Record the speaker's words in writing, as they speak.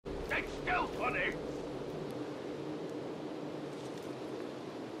Still funny.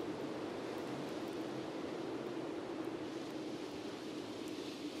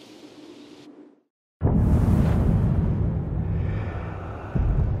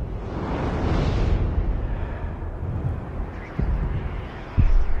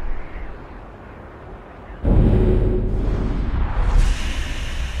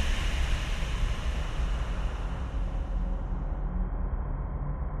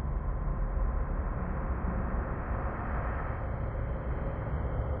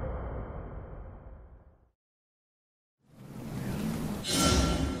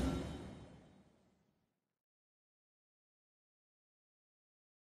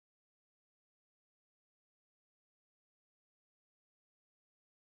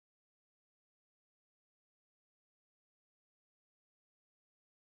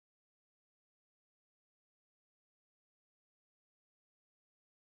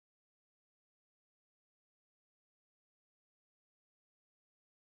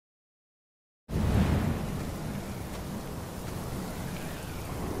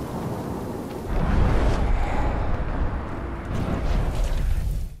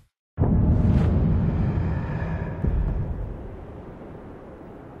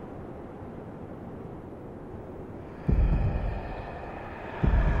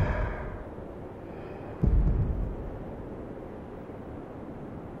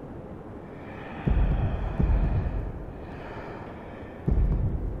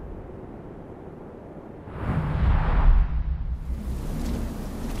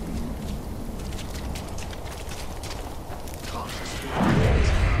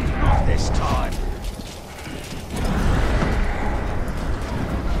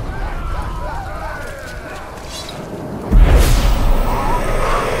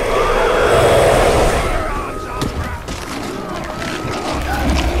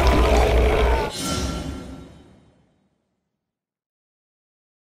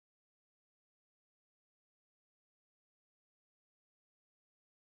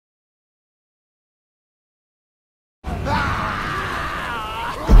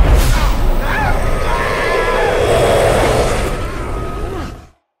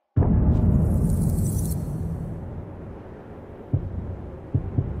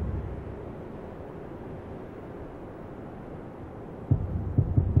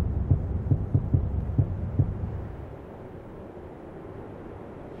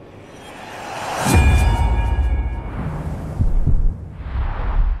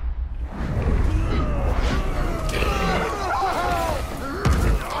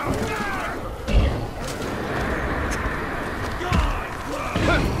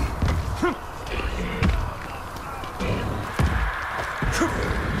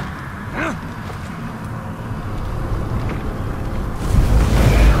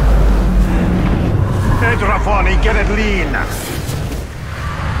 Get it lean!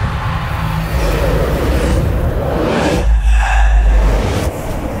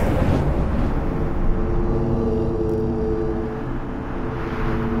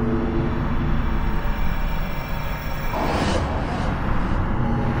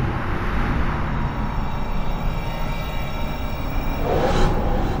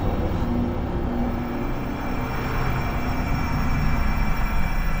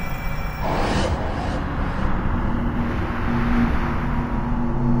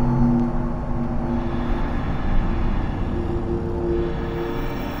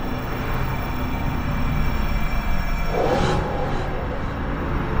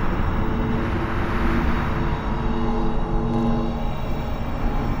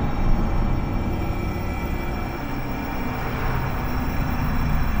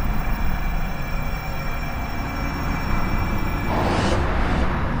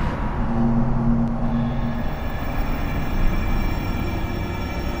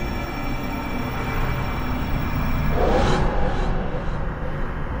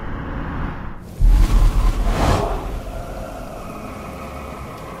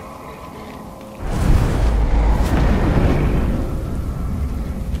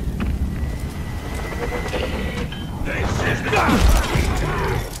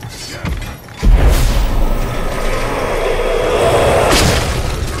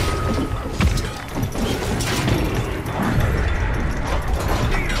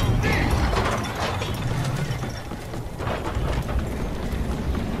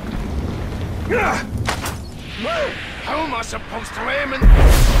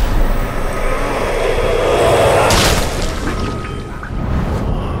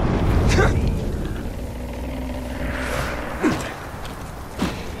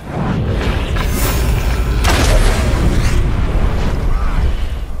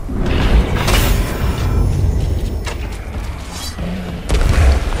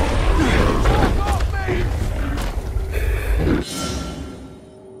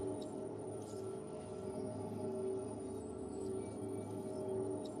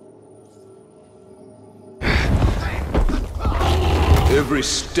 Every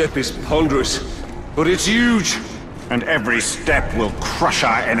step is ponderous, but it's huge. And every step will crush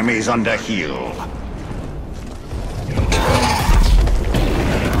our enemies under heel.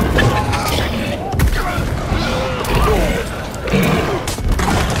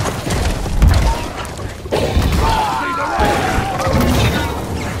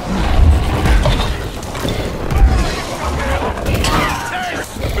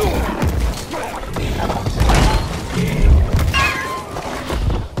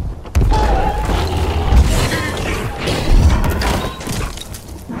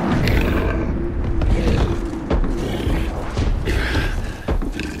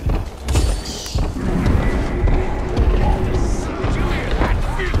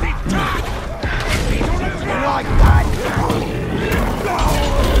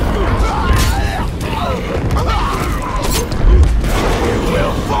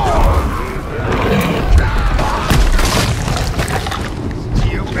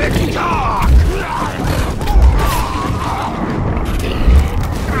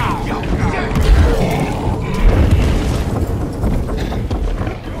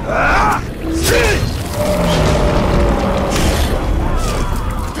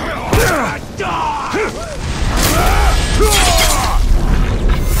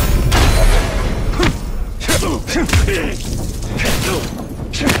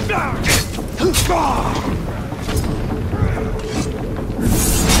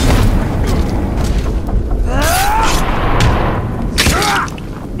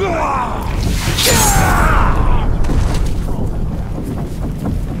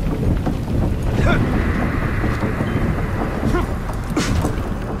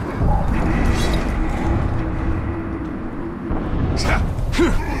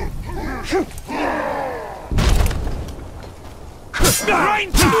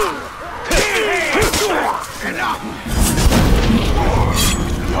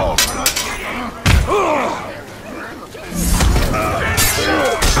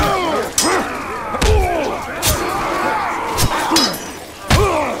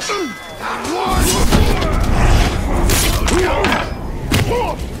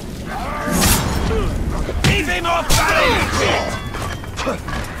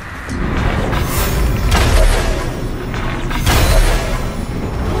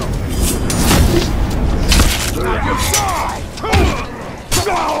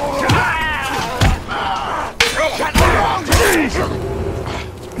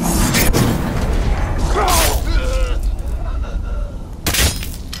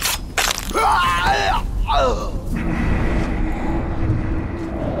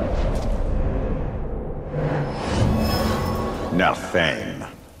 Nothing.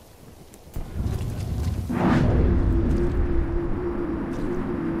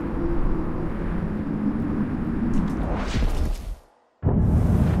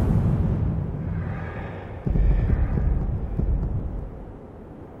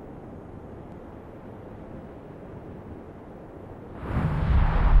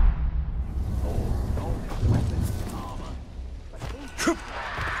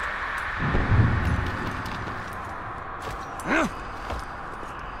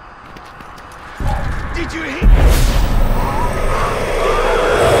 Did you hit?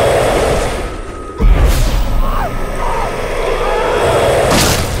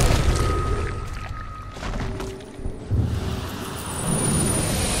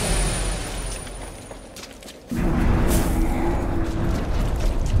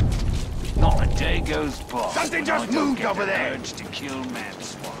 Not a day goes by. Something just I don't moved get over the there. urge to kill mad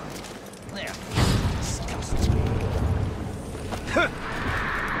swine. There. Disgusts me.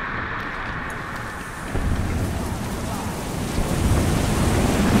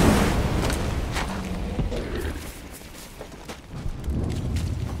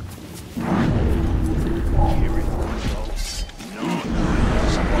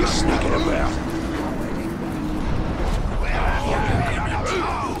 You're sneaking about.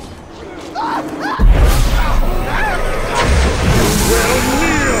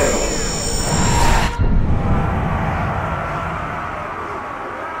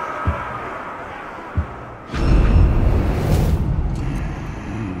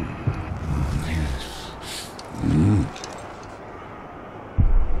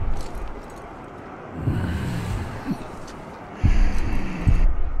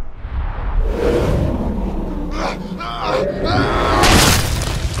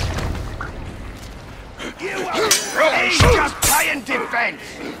 He's just playing defense.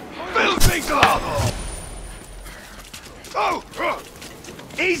 Filthy glove. Oh,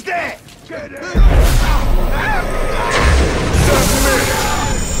 he's there. Get it.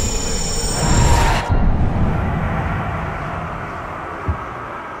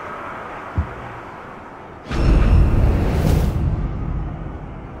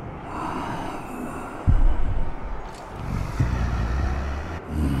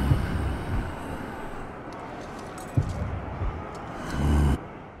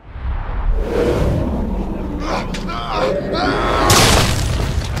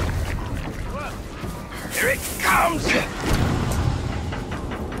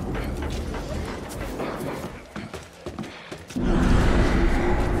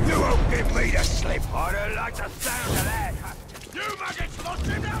 like the sound of that. You maggots lost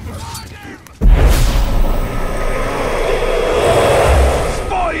him now, find him!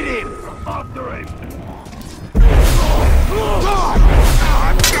 Spied him! After him!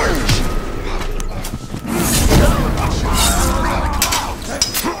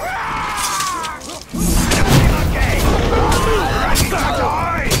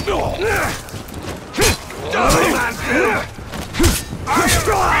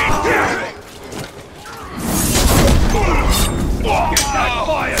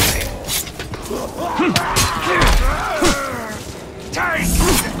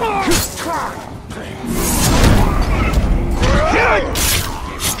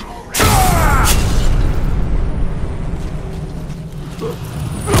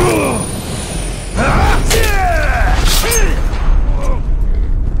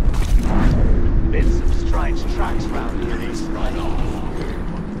 Been some strange tracks round here this right off.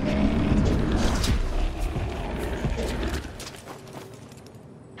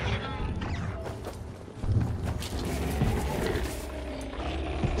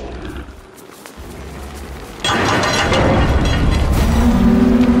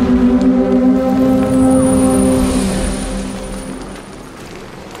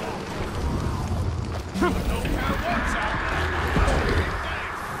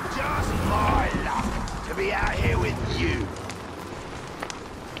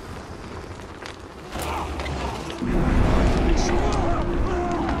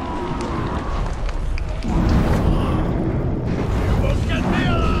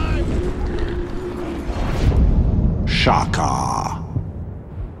 Shaka.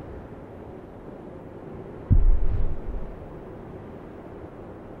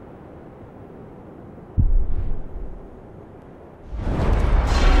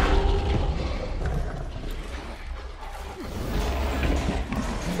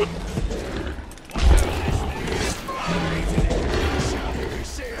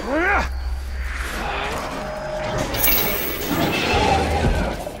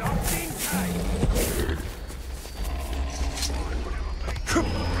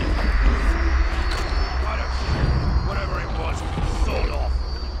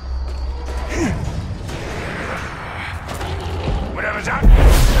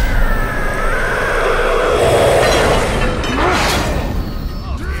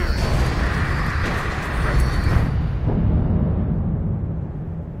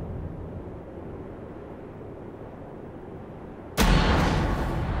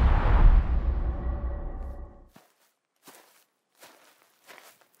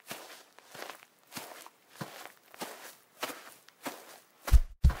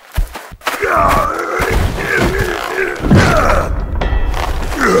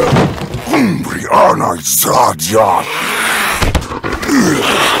 Brianna Zadya.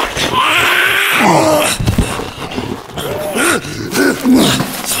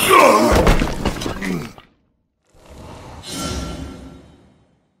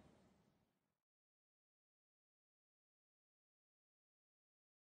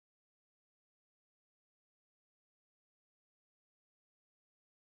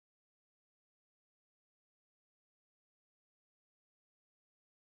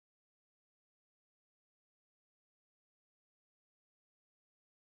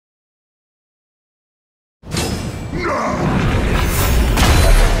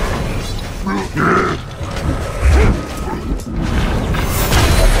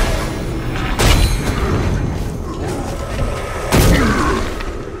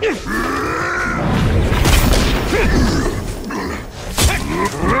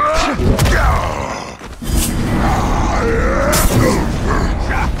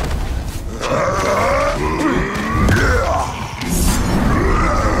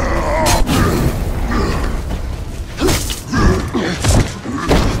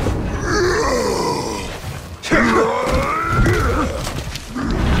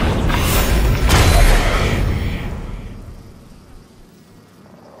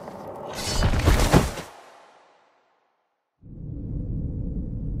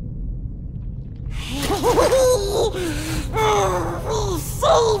 We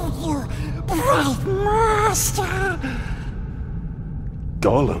saved you, bright master!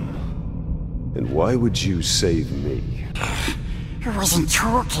 Gollum? And why would you save me? I wasn't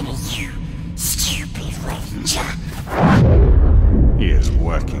talking to you, stupid ranger. He is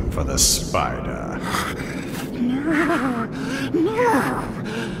working for the spider. No, no.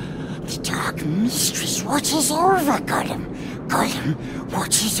 The Dark Mistress watches over Gollum. Gollum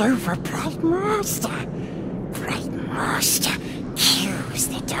watches over Bright Master. Bright Master kills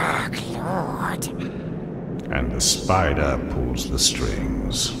the Dark Lord. And the spider pulls the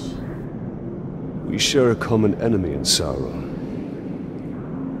strings. We share a common enemy in Sauron.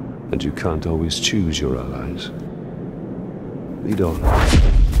 And you can't always choose your allies. Lead on.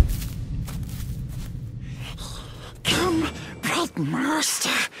 Come, Bright Master.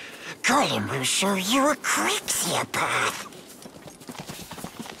 Gollum will show you a quicksilver path.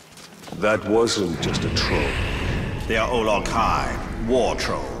 That wasn't just a troll. They are Olog High, war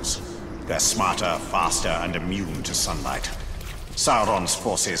trolls. They're smarter, faster, and immune to sunlight. Sauron's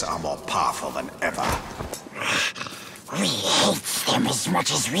forces are more powerful than ever. We hate them as much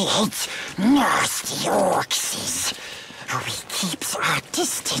as we hate nasty orcs. We keep our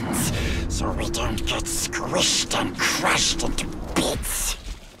distance so we don't get squished and crushed into bits.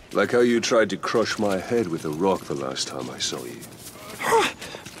 Like how you tried to crush my head with a rock the last time I saw you.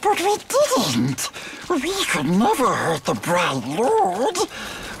 But we didn't. We could never hurt the Bright Lord.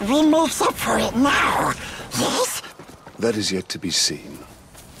 We make up for it now, yes? That is yet to be seen.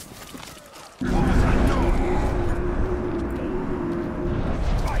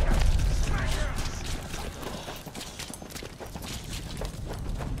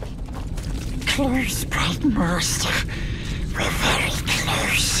 Close, Bright Master. We're very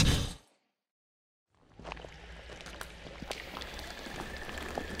close.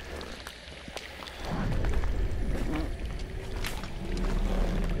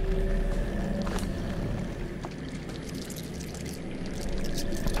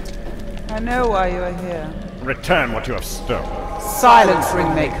 I know why you are here. Return what you have stolen. Silence,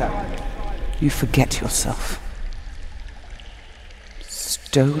 Ringmaker. You forget yourself.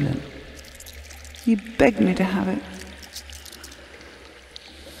 Stolen. You begged me to have it.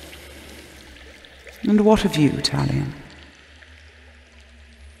 And what of you, Talion?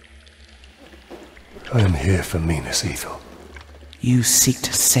 I am here for Minas Ithil. You seek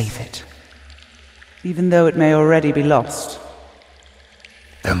to save it, even though it may already be lost.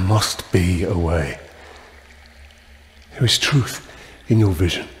 There must be a way. There is truth in your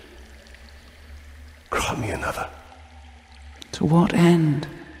vision. Grant me another. To what end?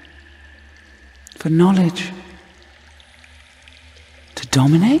 For knowledge? To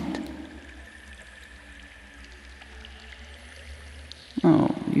dominate?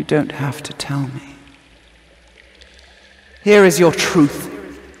 Oh, you don't have to tell me. Here is your truth.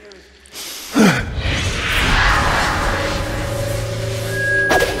 You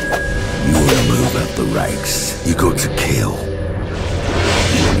want to move up the ranks, you got to kill.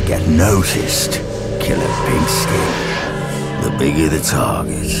 You want to get noticed, kill a pink skin. The bigger the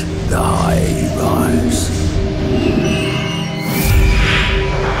target, the higher you rise.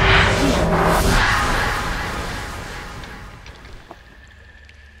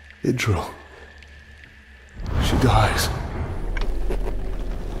 Idril. She dies.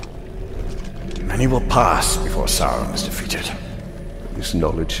 Many will pass before Sauron is defeated. This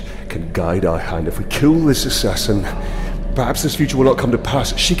knowledge can guide our hand. If we kill this assassin, perhaps this future will not come to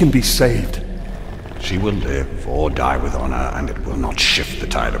pass. She can be saved. She will live or die with honor, and it will not shift the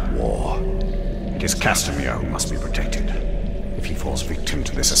tide of war. It is Castamere who must be protected. If he falls victim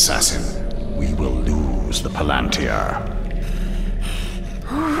to this assassin, we will lose the Palantir.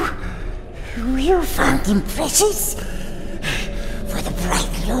 You found him precious? For the Bright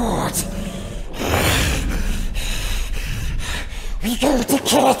Lord. We go to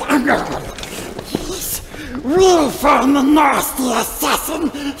Kirith Angol. Yes, we'll find the nasty assassin.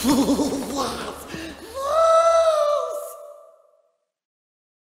 Yes.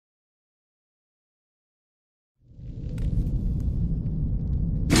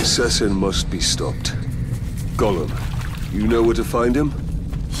 The assassin must be stopped. Gollum, you know where to find him?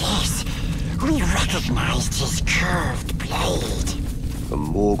 Yes, we recognized his curved blade. A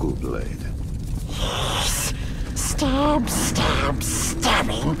Morgul blade. Yes, stab, stab,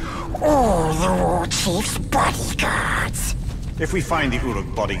 stabbing all the war chief's bodyguards. If we find the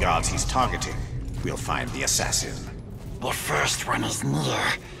Uruk bodyguards he's targeting, we'll find the assassin. The first one is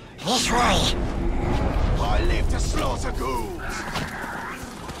near. This way. I live to slaughter ghouls.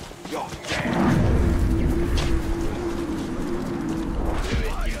 You're dead.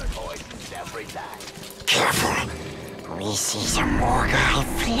 Careful. We see some Morgai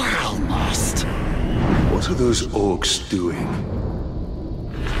fly nest. What are those orcs doing?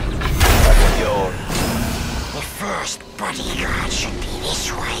 The first bodyguard should be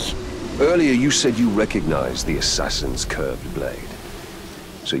this way. Earlier you said you recognized the assassin's curved blade.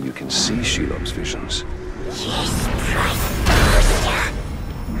 So you can see Shelob's visions. Yes, Bright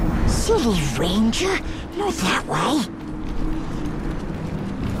Master. Silly ranger, not that way.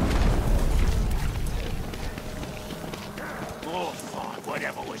 More fine,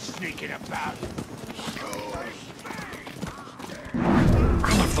 whatever was sneaking about.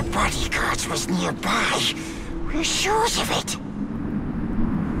 One of the bodyguards was nearby. We're short of it.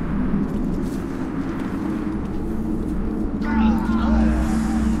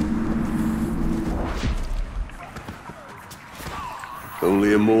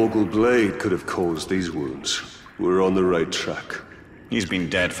 Only a Morgul blade could have caused these wounds. We're on the right track. He's been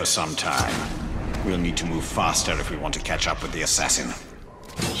dead for some time. We'll need to move faster if we want to catch up with the assassin.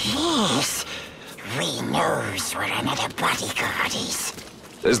 Yes. We knows where another bodyguard is.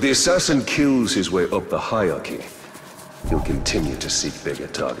 As the assassin kills his way up the hierarchy, he'll continue to seek bigger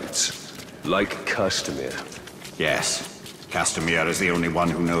targets. Like Castamir. Yes. Castamir is the only one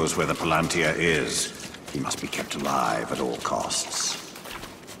who knows where the Palantir is. He must be kept alive at all costs.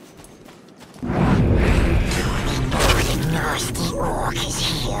 We know the nasty orc is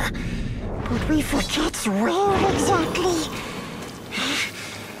here, but we forget where exactly.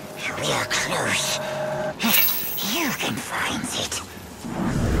 We are close. You can find it.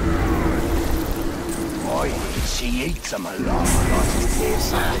 Why, she eats them alive like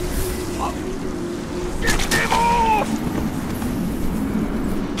this. Get them off!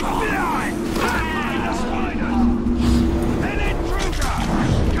 Blind! The spiders! An intruder!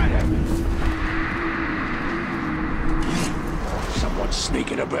 Get him! Someone's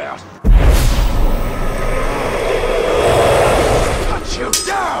sneaking about. Cut you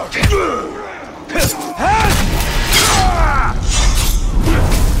down!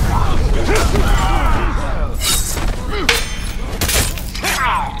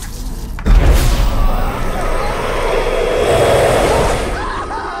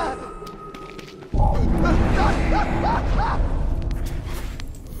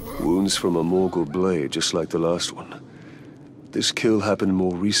 Wounds from a Morgul blade, just like the last one. This kill happened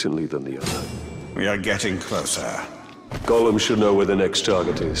more recently than the other. We are getting closer. Gollum should know where the next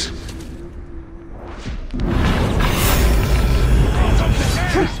target is.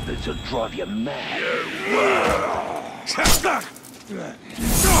 Whispers will drive you mad.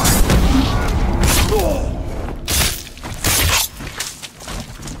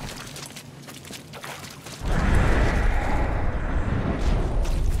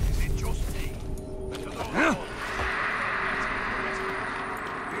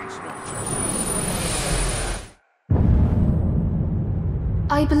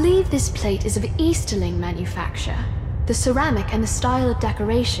 I believe this plate is of Easterling manufacture. The ceramic and the style of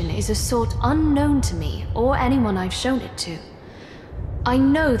decoration is a sort unknown to me or anyone I've shown it to. I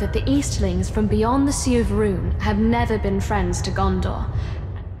know that the Easterlings from beyond the Sea of Rune have never been friends to Gondor.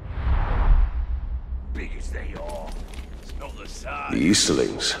 Big as they are, it's not the size. The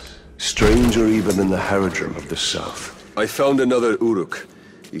Easterlings. Stranger even than the Haradrim of the south. I found another Uruk.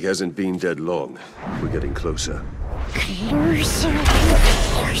 He hasn't been dead long. We're getting closer. Closer and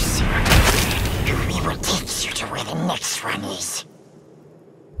closer. We will take you to where the next one is.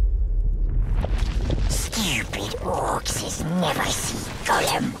 Stupid orcs never see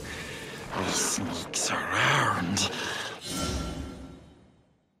Gollum. He sneaks around.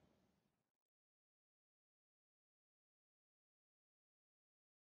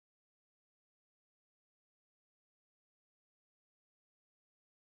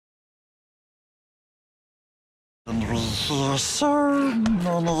 And we hear so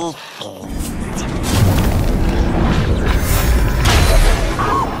many things.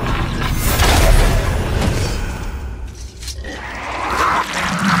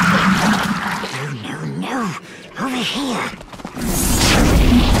 No, over here.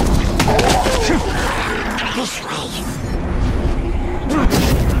 This way.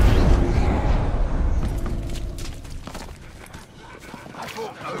 I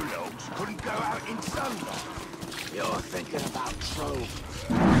thought Ologs couldn't go out in sunlight. You're thinking about Trove.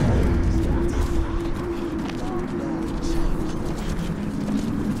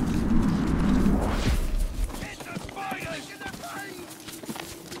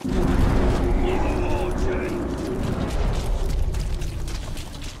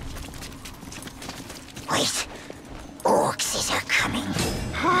 Wait. Orcs are coming.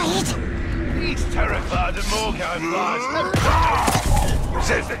 Hide. He's terrified of more going past.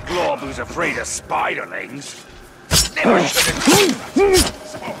 Says the glob who's afraid of spiderlings. Never should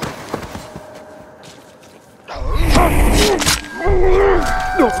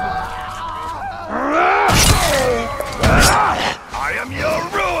I am your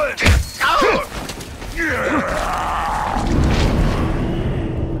ruin!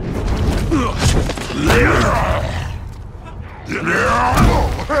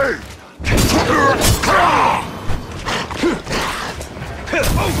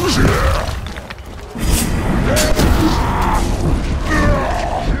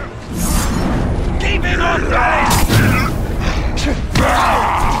 Keep it on, guys!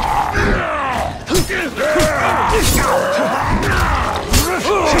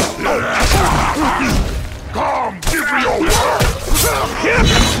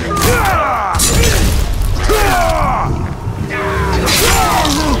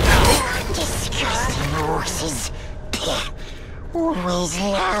 Disgusting horses. Always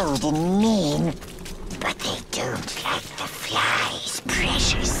loud and mean. But they don't like the flies,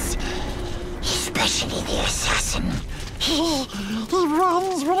 precious. Especially the assassin. He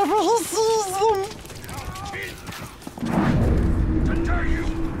runs whenever he sees them. Today you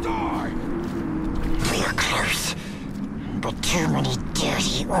die! We're close. But too many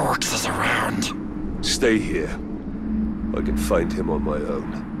dirty orcs is around. Stay here. I can find him on my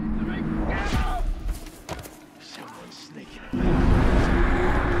own. Someone's sneaking around.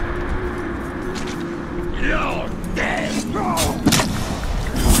 You're dead!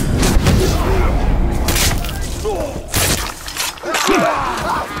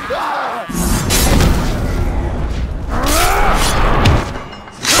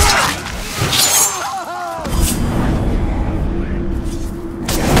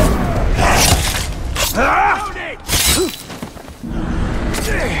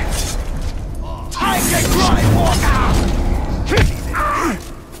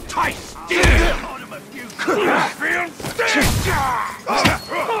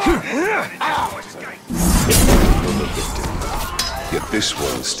 Yet this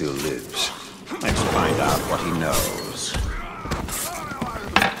one still lives. Let's find out what he knows.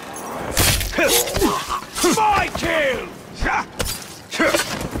 My kill!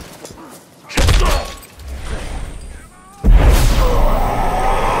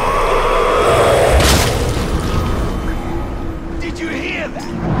 Did you hear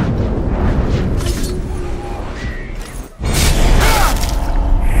that?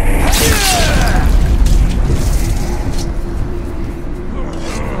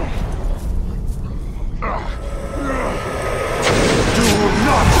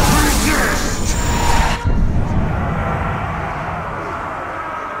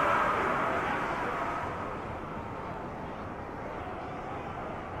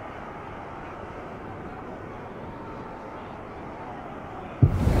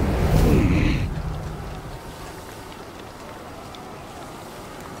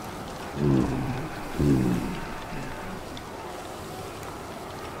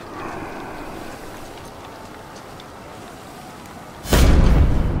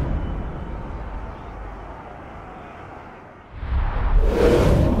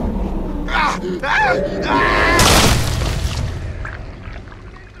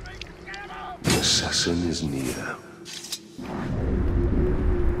 The assassin is near.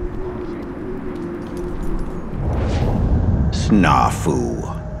 Snafu.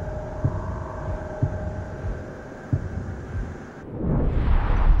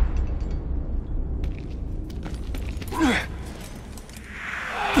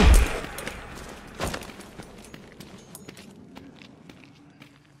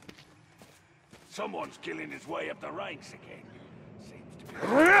 Someone's killing his way up the ranks again. Seems to be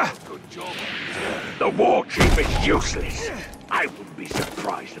a good job. The war chief is useless. I wouldn't be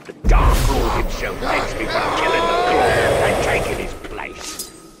surprised if the Dark Lord himself thanks me for killing the Claw and taking his place.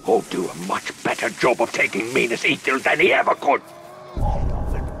 He'll do a much better job of taking Minas Ithil than he ever could.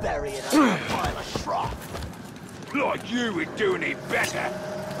 And bury it under a pile of shrub. Like you would do any better.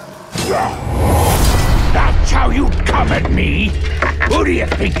 That's how you come at me? Who do you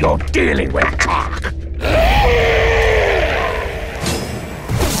think you're dealing with, cock?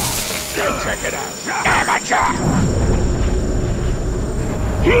 Go check it out. Amateur!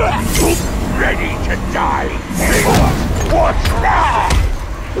 Ready to die? What's wrong?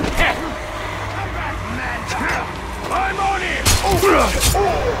 Come back, man! I'm on it!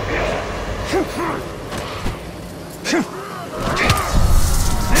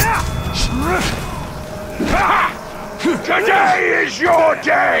 Today is your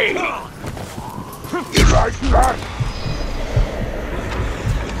day! You like that?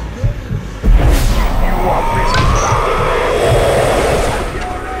 You want me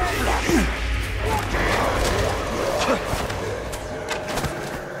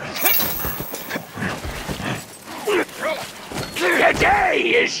Today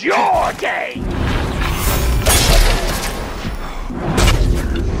is your day!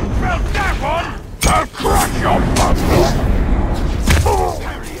 Felt that one? I'll crush your bundle!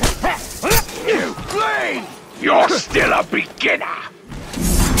 You flee! You're still a beginner!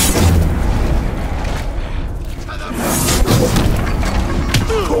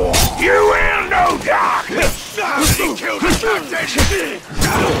 You will know darkness! Somebody killed the captain!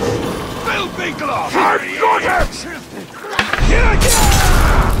 Filthy glove! I've got him!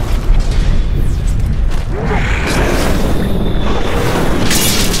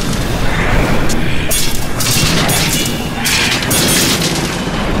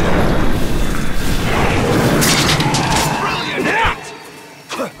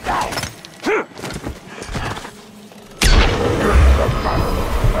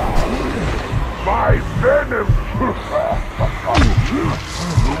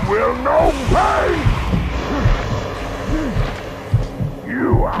 will know pain!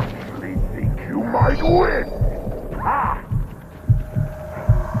 You actually think you might win? Ha!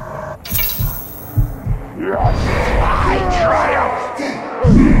 Yes, I triumph!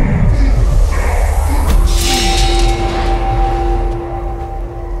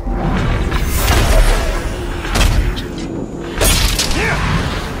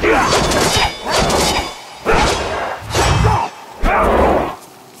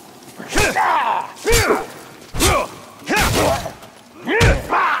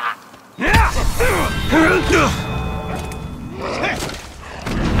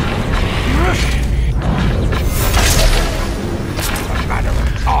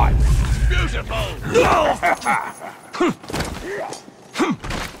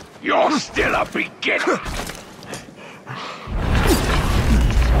 You're still a beginner!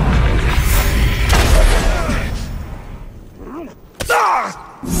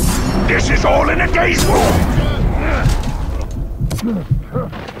 This is all in a day's work!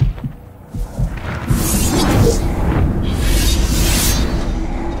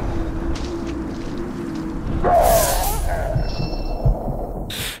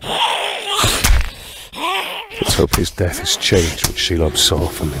 Let's hope his death has changed what Shelob saw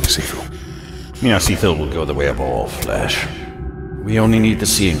from Minas Ithil. Minas Ithil will go the way of all flesh. We only need the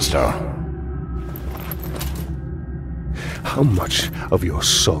Seeing Star. How much of your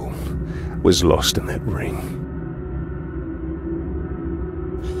soul was lost in that ring?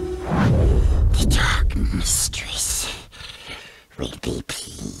 The Dark Mistress will be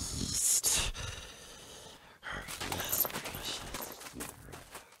pleased.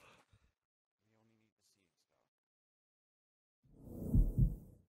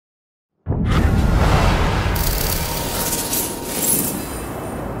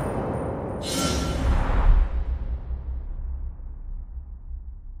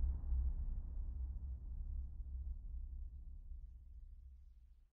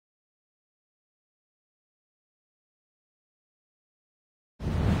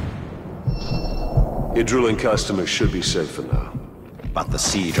 Idril and customers should be safe for now. But the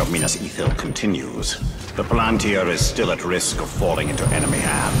siege of Minas Ithil continues. The Palantir is still at risk of falling into enemy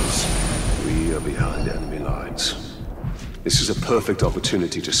hands. We are behind enemy lines. This is a perfect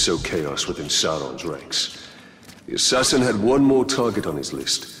opportunity to sow chaos within Sauron's ranks. The assassin had one more target on his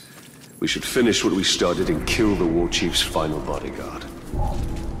list. We should finish what we started and kill the war chief's final bodyguard.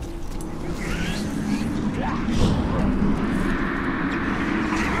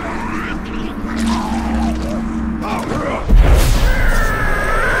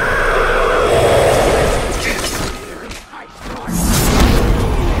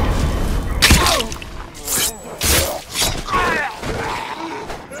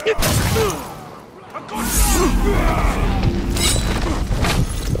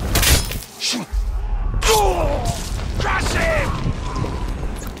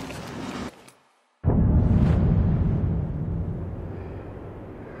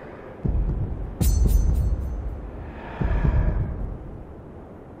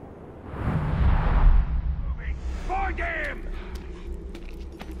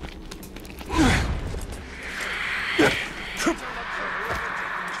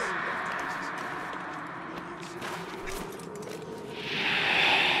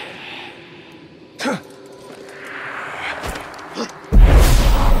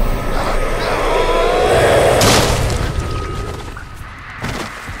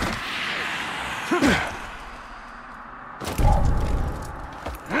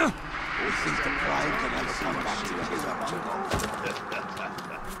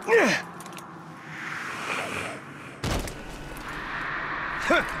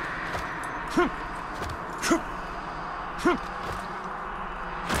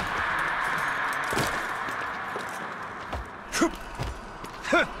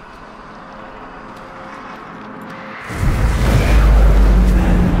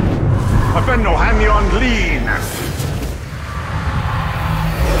 Benno Hanyon Lean!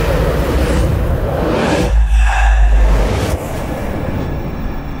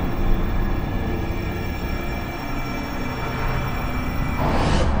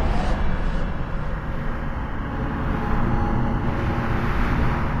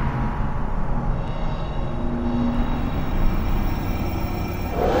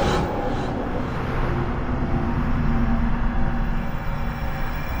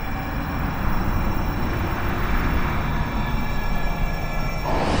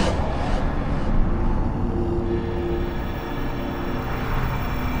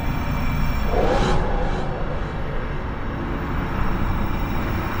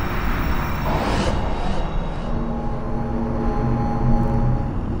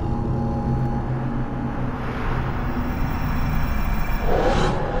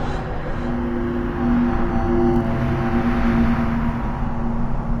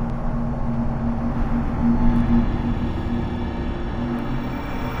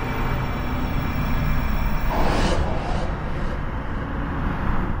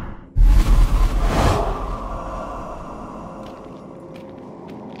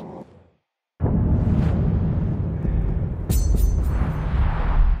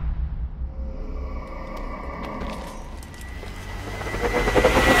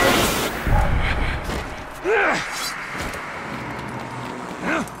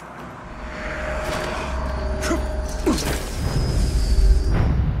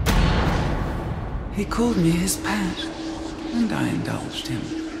 He called me his pet, and I indulged him.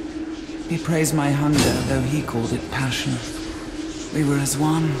 He praised my hunger, though he called it passion. We were as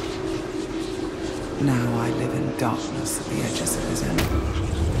one. Now I live in darkness at the edges of his empire.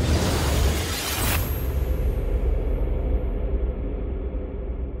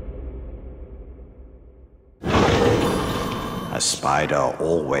 A spider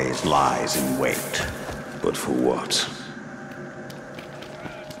always lies in wait. But for what?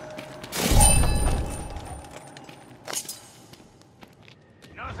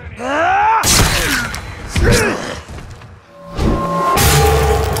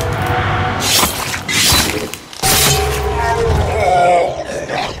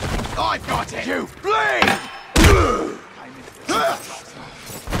 I've got it! You bleed!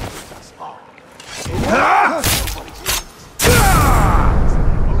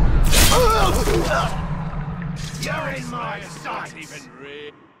 You're in my sight!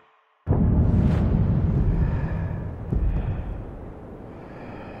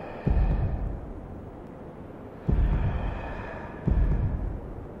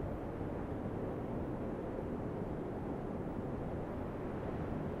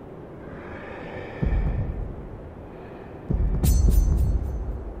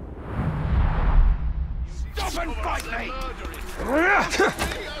 Stop and fight me!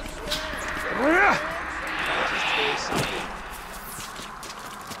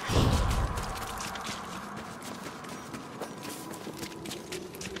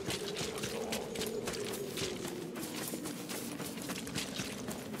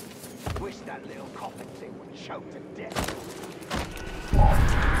 Wish that little coffin thing would choke to death.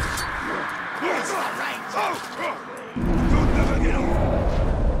 Yes, Don't never get on.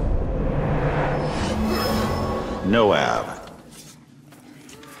 Noab.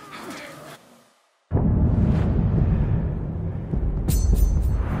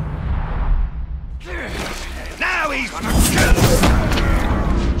 Now he's gonna kill us!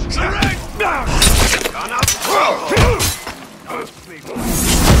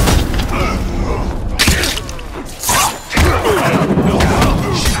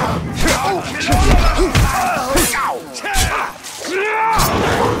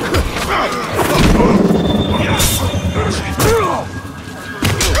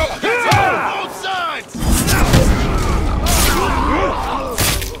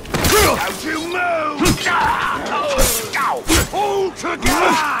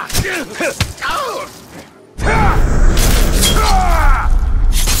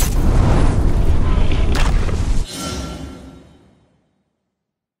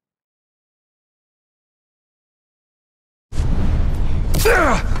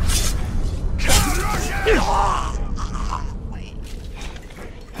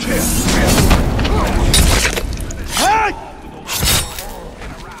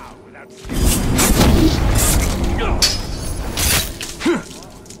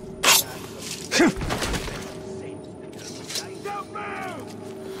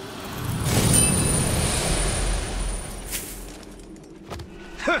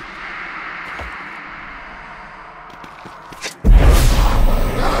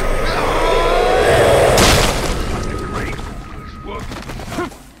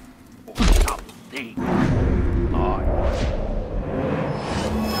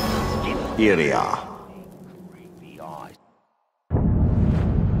 Iria.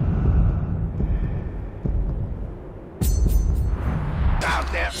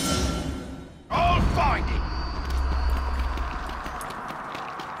 Out there. I'll find him.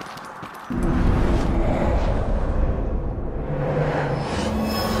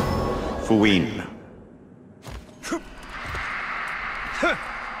 Fuin.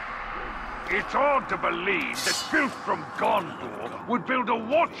 It's hard to believe that filth from Gondor would build a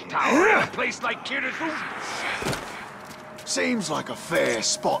watchtower in a place like Kirisu. Seems like a fair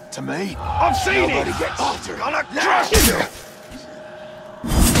spot to me. I've seen Nobody it! gets after Gonna crush you!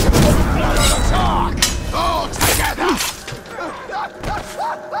 Talk! All together!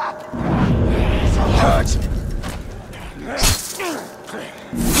 Hurt!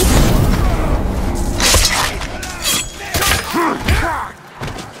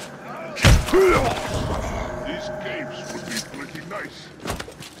 These caves would be pretty nice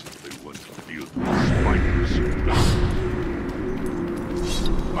if they weren't filled with spiders.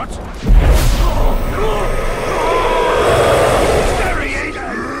 What? There he is!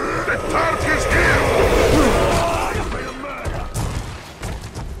 The Tart is here!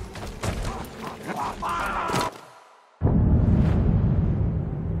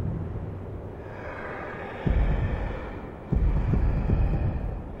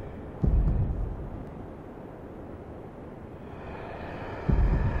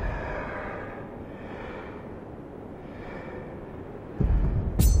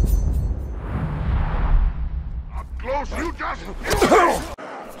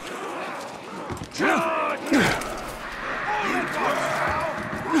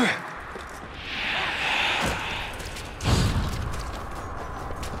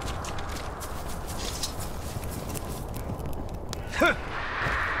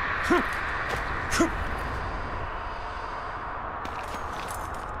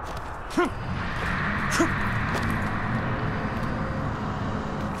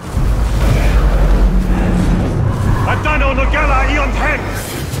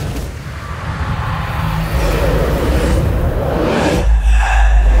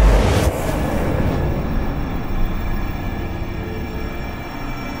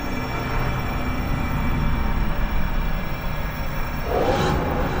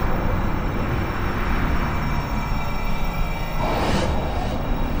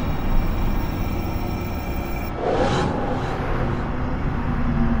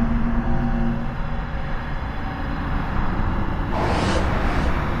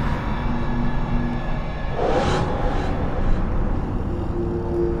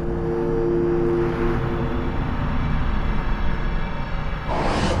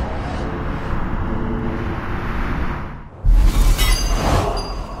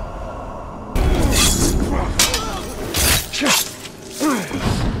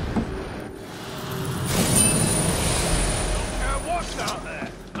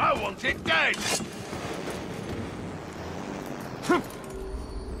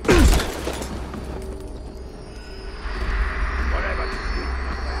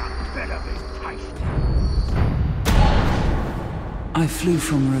 I flew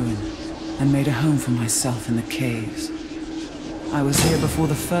from ruin and made a home for myself in the caves. I was here before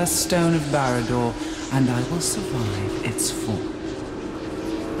the first stone of Barad-dûr, and I will survive its fall.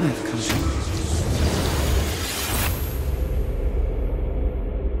 I have come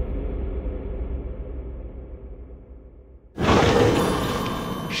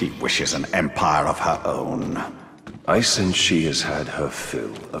to... She wishes an empire of her own. I sense she has had her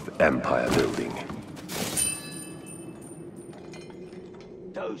fill of empire building.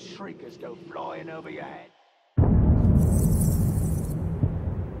 Those shriekers go flying over your head.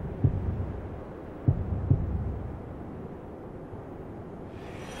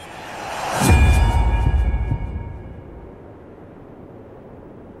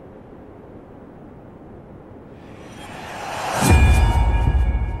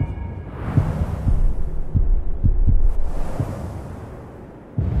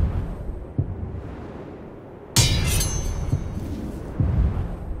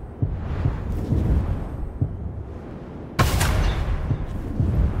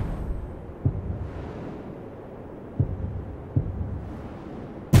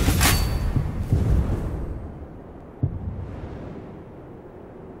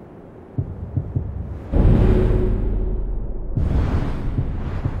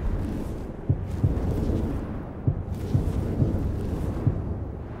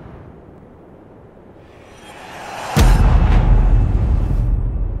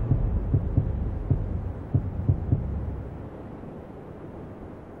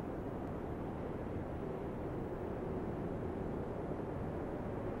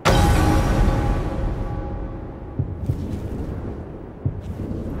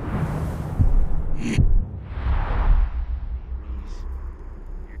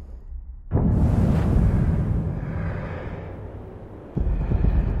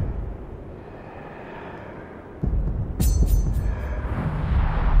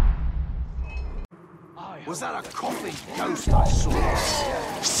 Was that a coughing ghost I saw?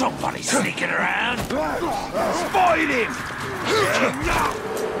 Somebody's sneaking around! Spotted him!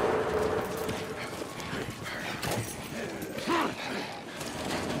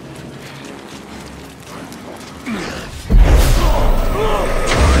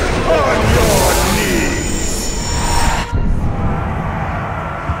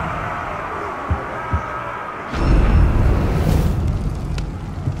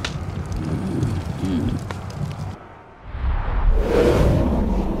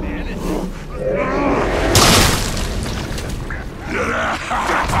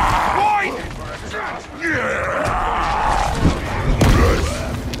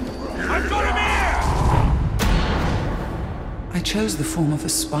 I chose the form of a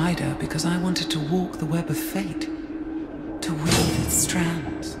spider because I wanted to walk the web of fate, to weave its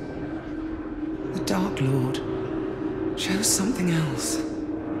strands. The Dark Lord chose something else.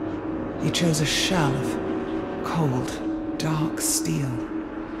 He chose a shell of cold, dark steel.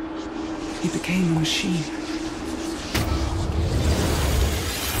 He became a machine.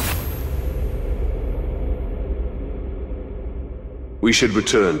 We should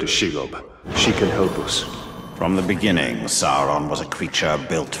return to Shelob. She can help us. From the beginning, Sauron was a creature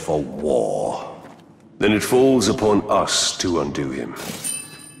built for war. Then it falls upon us to undo him.